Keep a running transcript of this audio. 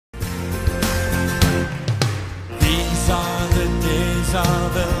days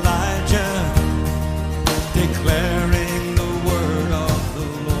of Elijah, declaring the word of the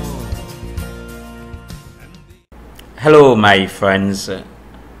Lord. Hello my friends,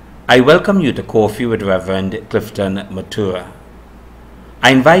 I welcome you to Coffee with Reverend Clifton Mathura.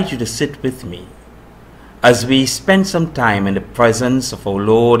 I invite you to sit with me as we spend some time in the presence of our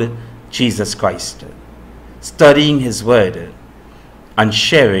Lord Jesus Christ, studying His Word and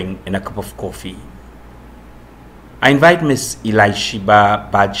sharing in a cup of coffee. I invite Miss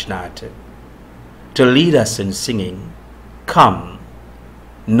Elisheba Bajnat to lead us in singing, "Come,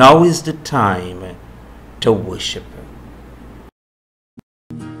 now is the time to worship."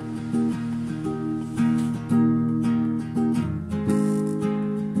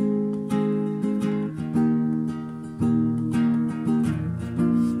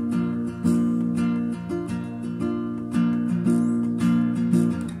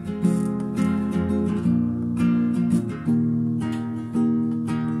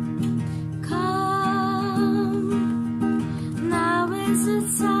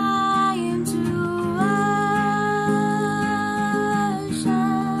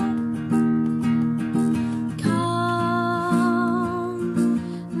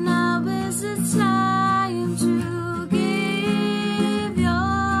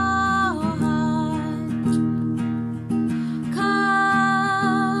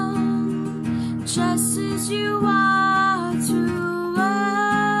 Just as you are to worship,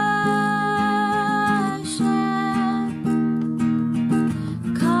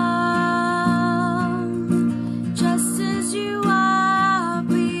 come, just as you are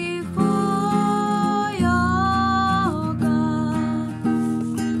before your God,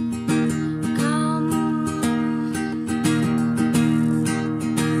 come.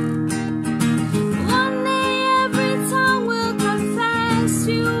 One day every tongue will confess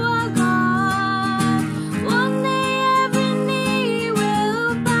you are God.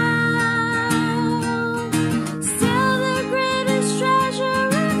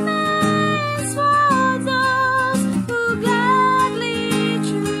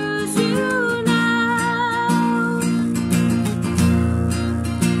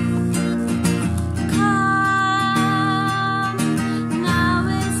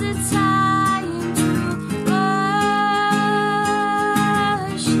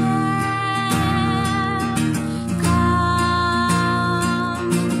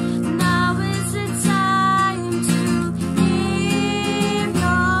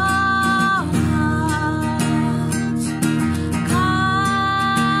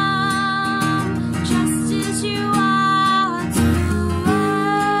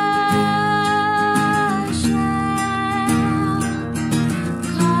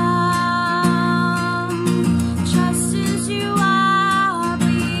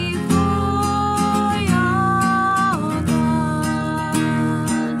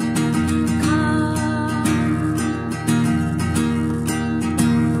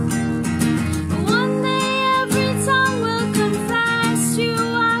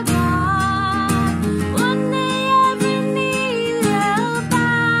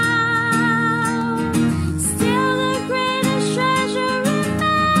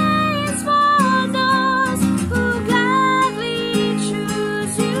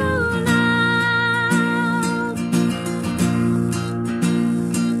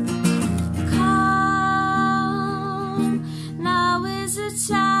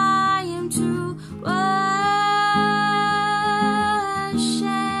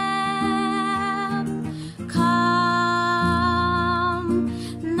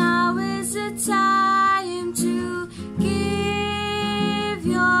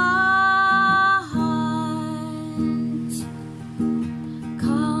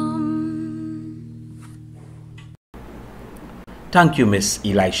 Thank you, Miss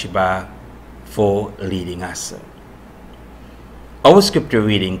Elisheba, for leading us. Our scripture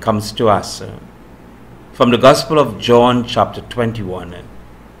reading comes to us from the Gospel of John chapter 21,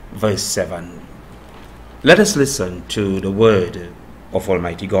 verse 7. Let us listen to the word of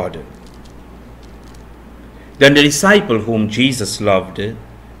Almighty God. Then the disciple whom Jesus loved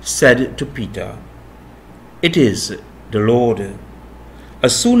said to Peter, "It is the Lord."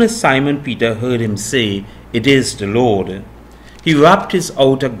 As soon as Simon Peter heard him say, "It is the Lord," he wrapped his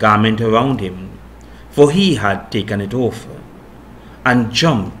outer garment around him, for he had taken it off, and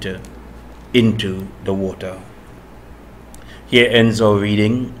jumped into the water. Here ends our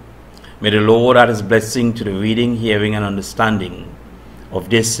reading. May the Lord add His blessing to the reading, hearing, and understanding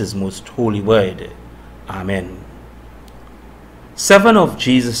of this His most holy word. Amen. 7 of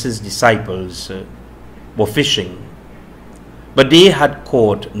Jesus' disciples were fishing, but they had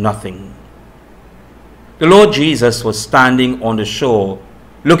caught nothing. The Lord Jesus was standing on the shore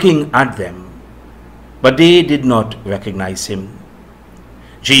looking at them, but they did not recognize him.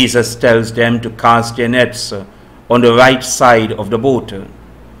 Jesus tells them to cast their nets on the right side of the boat,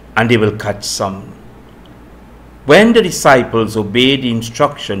 and they will catch some. When the disciples obeyed the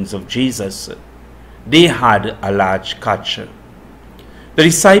instructions of Jesus, they had a large catch. The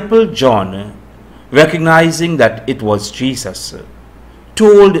disciple John, recognizing that it was Jesus,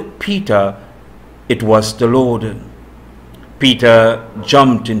 told Peter it was the Lord. Peter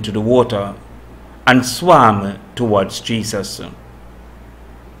jumped into the water and swam towards Jesus.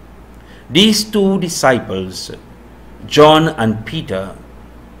 These two disciples, John and Peter,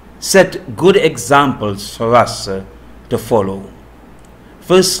 set good examples for us to follow.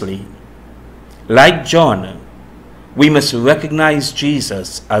 Firstly, like John, we must recognize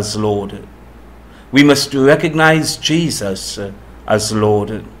Jesus as Lord. We must recognize Jesus as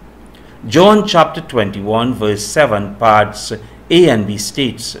Lord. John chapter 21 verse 7 parts A and B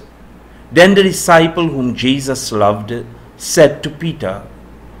states, "Then the disciple whom Jesus loved said to Peter,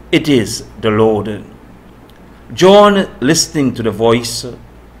 'It is the Lord.'" John, listening to the voice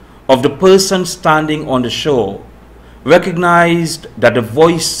of the person standing on the shore, recognized that the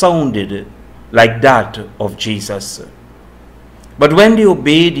voice sounded like that of Jesus. But when they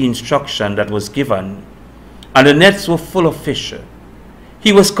obeyed the instruction that was given, and the nets were full of fish,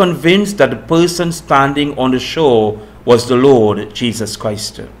 he was convinced that the person standing on the shore was the Lord Jesus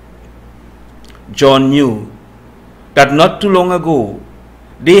Christ. John knew that not too long ago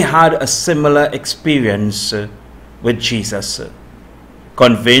they had a similar experience with Jesus.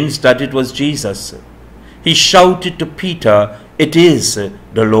 Convinced that it was Jesus, he shouted to Peter, "It is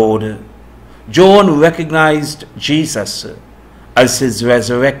the Lord." John recognized Jesus as his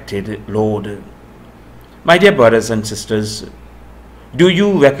resurrected Lord. My dear brothers and sisters, do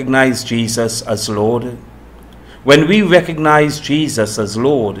you recognize Jesus as Lord? When we recognize Jesus as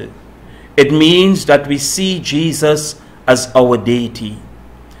Lord, it means that we see Jesus as our deity.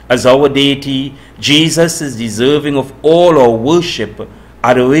 As our deity, Jesus is deserving of all our worship,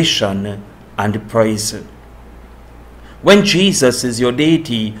 adoration, and praise. When Jesus is your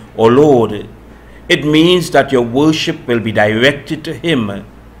deity or Lord, it means that your worship will be directed to him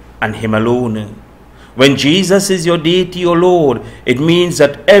and him alone. When Jesus is your deity or Lord, it means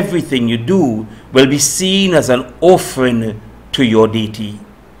that everything you do will be seen as an offering to your deity.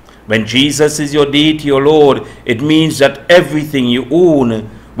 When Jesus is your deity or Lord, it means that everything you own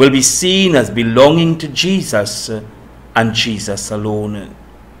will be seen as belonging to Jesus and Jesus alone.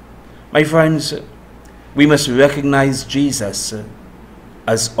 My friends, we must recognize Jesus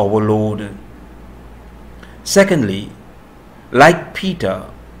as our Lord. Secondly, like Peter,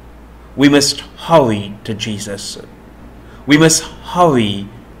 we must hurry to Jesus. We must hurry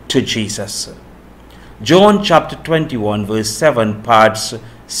to Jesus. John chapter 21 verse 7 parts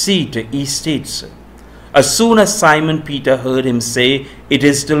C to E states, "As soon as Simon Peter heard him say, 'It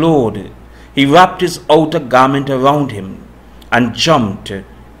is the Lord,' he wrapped his outer garment around him and jumped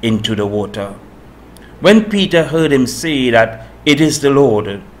into the water." When Peter heard him say that, "It is the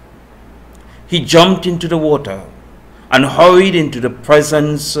Lord," he jumped into the water and hurried into the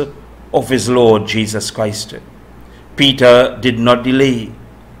presence of his Lord Jesus Christ. Peter did not delay.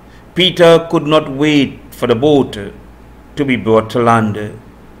 Peter could not wait for the boat to be brought to land.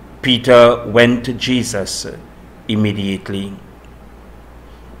 Peter went to Jesus immediately.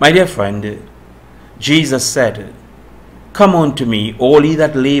 My dear friend, Jesus said, "Come unto me, all ye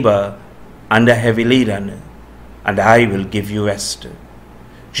that labor and are heavy laden, and I will give you rest."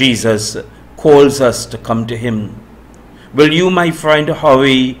 Jesus calls us to come to him. Will you, my friend,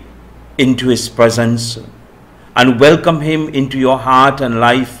 hurry into his presence and welcome him into your heart and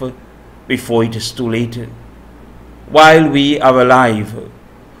life before it is too late? While we are alive,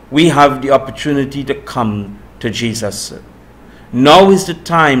 we have the opportunity to come to Jesus. Now is the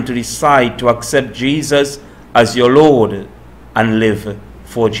time to decide to accept Jesus as your Lord and live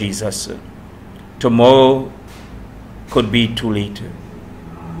for Jesus. Tomorrow could be too late.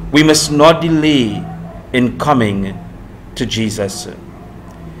 We must not delay in coming to Jesus.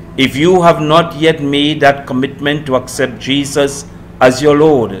 If you have not yet made that commitment to accept Jesus as your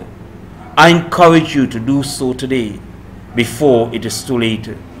Lord, I encourage you to do so today before it is too late.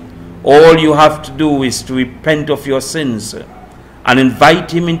 All you have to do is to repent of your sins and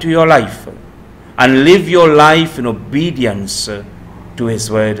invite him into your life and live your life in obedience to his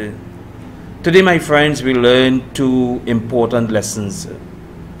word. Today, my friends, we learn two important lessons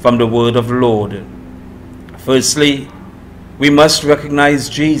from the word of the Lord. Firstly, we must recognize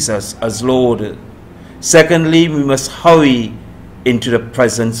Jesus as Lord. Secondly, we must hurry into the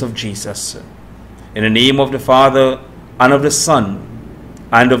presence of Jesus. In the name of the Father, and of the Son,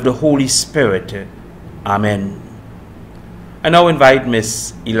 and of the Holy Spirit. Amen. I now invite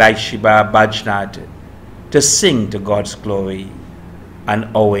Miss Elishiba Bajnat to sing to God's glory and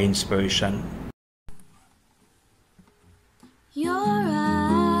our inspiration. Your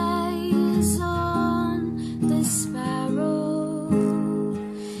eyes on the sparrow,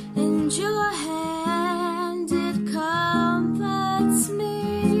 and your hand it comforts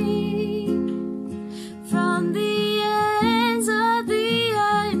me. From the ends of the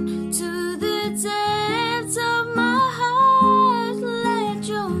earth to the depths of my heart, let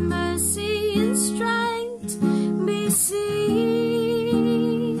your mercy and strength be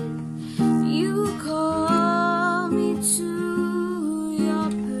seen. You call me to your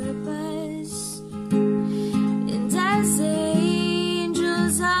purpose, and as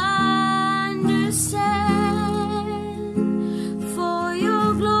angels understand, for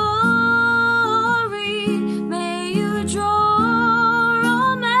your glory may you draw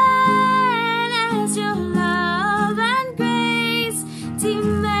all men as your love and grace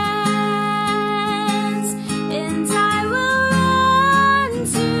demands, and I will run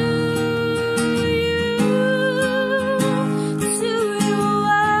to your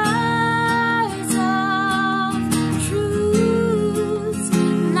words of truth,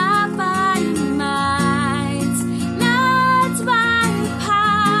 not by might, not by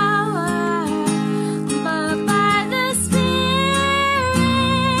power, but by the Spirit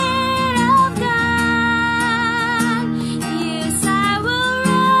of God. Yes, I will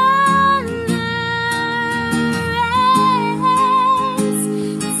run the race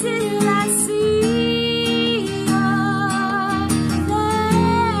till I see your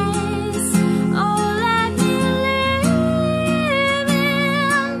face. Oh, let me live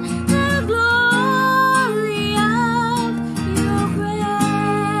in the glory of your grace.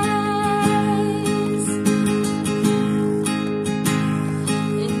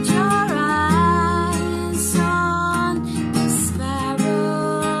 And your eyes on the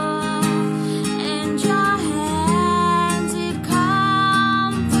sparrow, and your hand it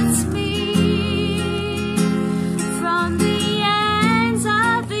comforts me. From the ends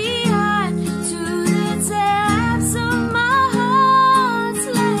of the earth to the depths of my heart,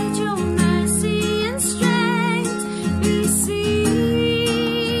 let your mercy and strength be seen.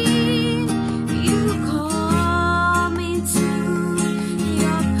 You call me to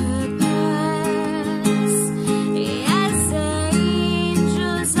your purpose, as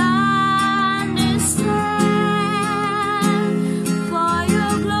angels understand. For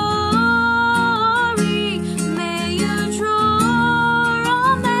your glory may you draw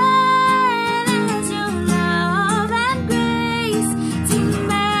all men as your love and grace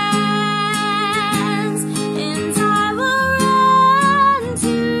demands, and I will run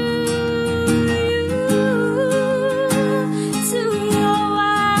to your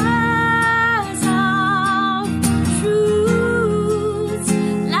words of truth,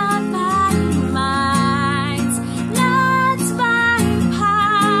 not by might, not by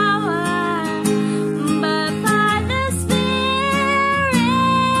power, but by the Spirit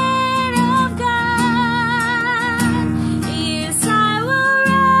of God. Yes, I will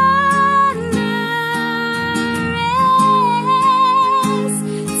run the race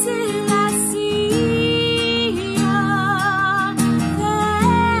till I see your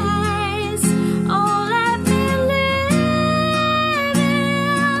face. Oh, let me live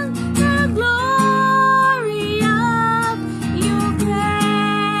in the glory of your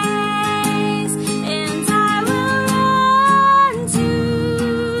grace, and I will run to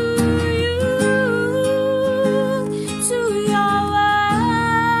your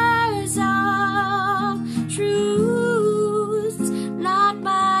words of truth, not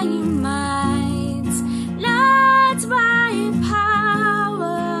by might, not by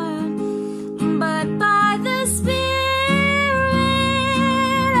power, but by the Spirit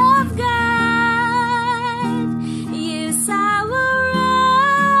of God. Yes, I will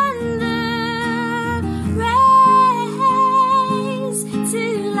run the race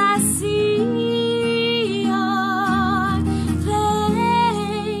till I see your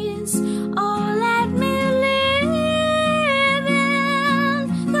face. Oh, let me live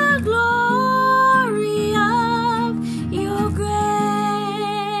in the glory of your grace.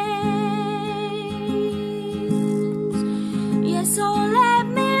 Yes, oh, let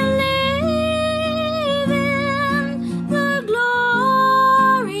me live in the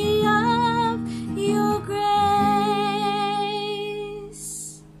glory of your grace.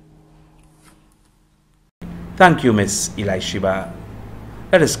 Thank you, Miss Elishiba.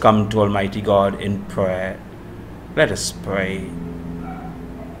 Let us come to Almighty God in prayer. Let us pray.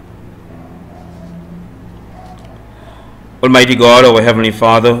 Almighty God, our Heavenly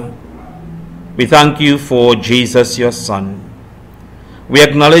Father, we thank you for Jesus, your Son. We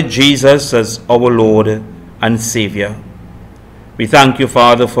acknowledge Jesus as our Lord and Savior. We thank you,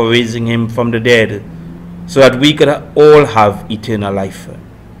 Father, for raising him from the dead so that we could all have eternal life.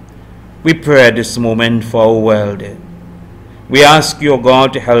 We pray at this moment for our world. We ask you,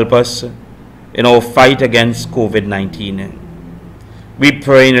 God, to help us in our fight against COVID-19. We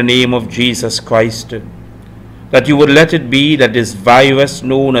pray in the name of Jesus Christ that you would let it be that this virus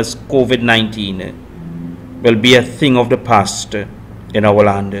known as COVID-19 will be a thing of the past in our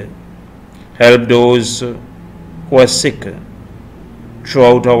land. Help those who are sick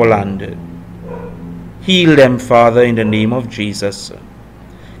throughout our land. Heal them, Father, in the name of Jesus.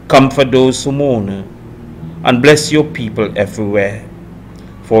 Comfort those who mourn and bless your people everywhere.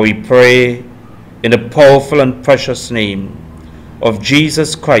 For we pray in the powerful and precious name of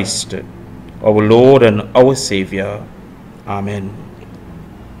Jesus Christ, our Lord and our Savior. Amen.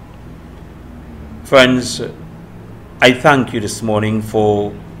 Friends, I thank you this morning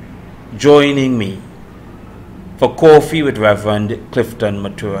for joining me for Coffee with Reverend Clifton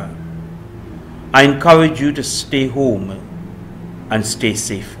Mathura. I encourage you to stay home and stay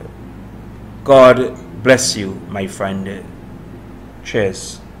safe. God bless you, my friend.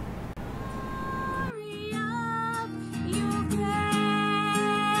 Cheers.